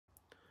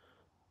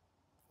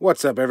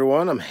What's up,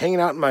 everyone? I'm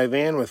hanging out in my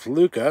van with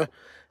Luca,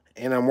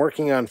 and I'm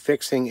working on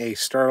fixing a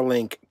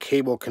Starlink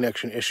cable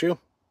connection issue.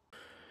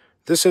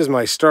 This is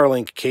my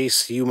Starlink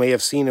case you may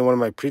have seen in one of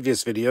my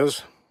previous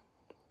videos.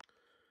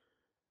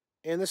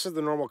 And this is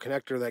the normal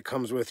connector that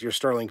comes with your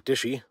Starlink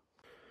dishy.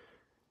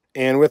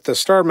 And with the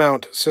Star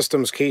Mount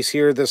Systems case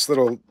here, this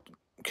little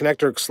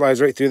connector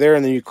slides right through there,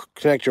 and then you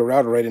connect your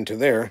router right into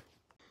there.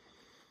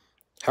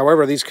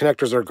 However, these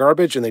connectors are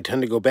garbage and they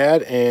tend to go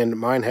bad, and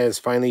mine has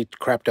finally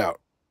crapped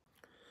out.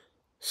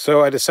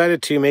 So I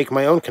decided to make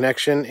my own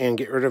connection and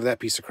get rid of that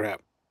piece of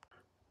crap.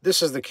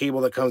 This is the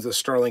cable that comes with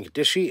Starlink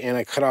dishy, and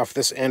I cut off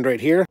this end right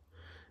here.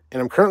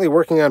 And I'm currently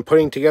working on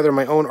putting together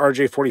my own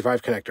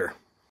RJ45 connector.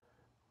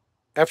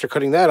 After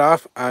cutting that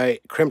off, I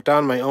crimped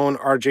on my own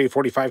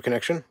RJ45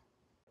 connection.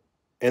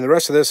 And the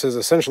rest of this is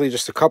essentially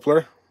just a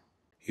coupler.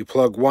 You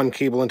plug one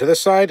cable into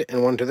this side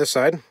and one to this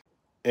side,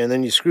 and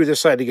then you screw this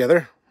side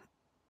together.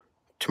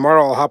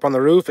 Tomorrow I'll hop on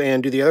the roof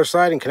and do the other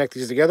side and connect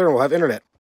these together, and we'll have internet.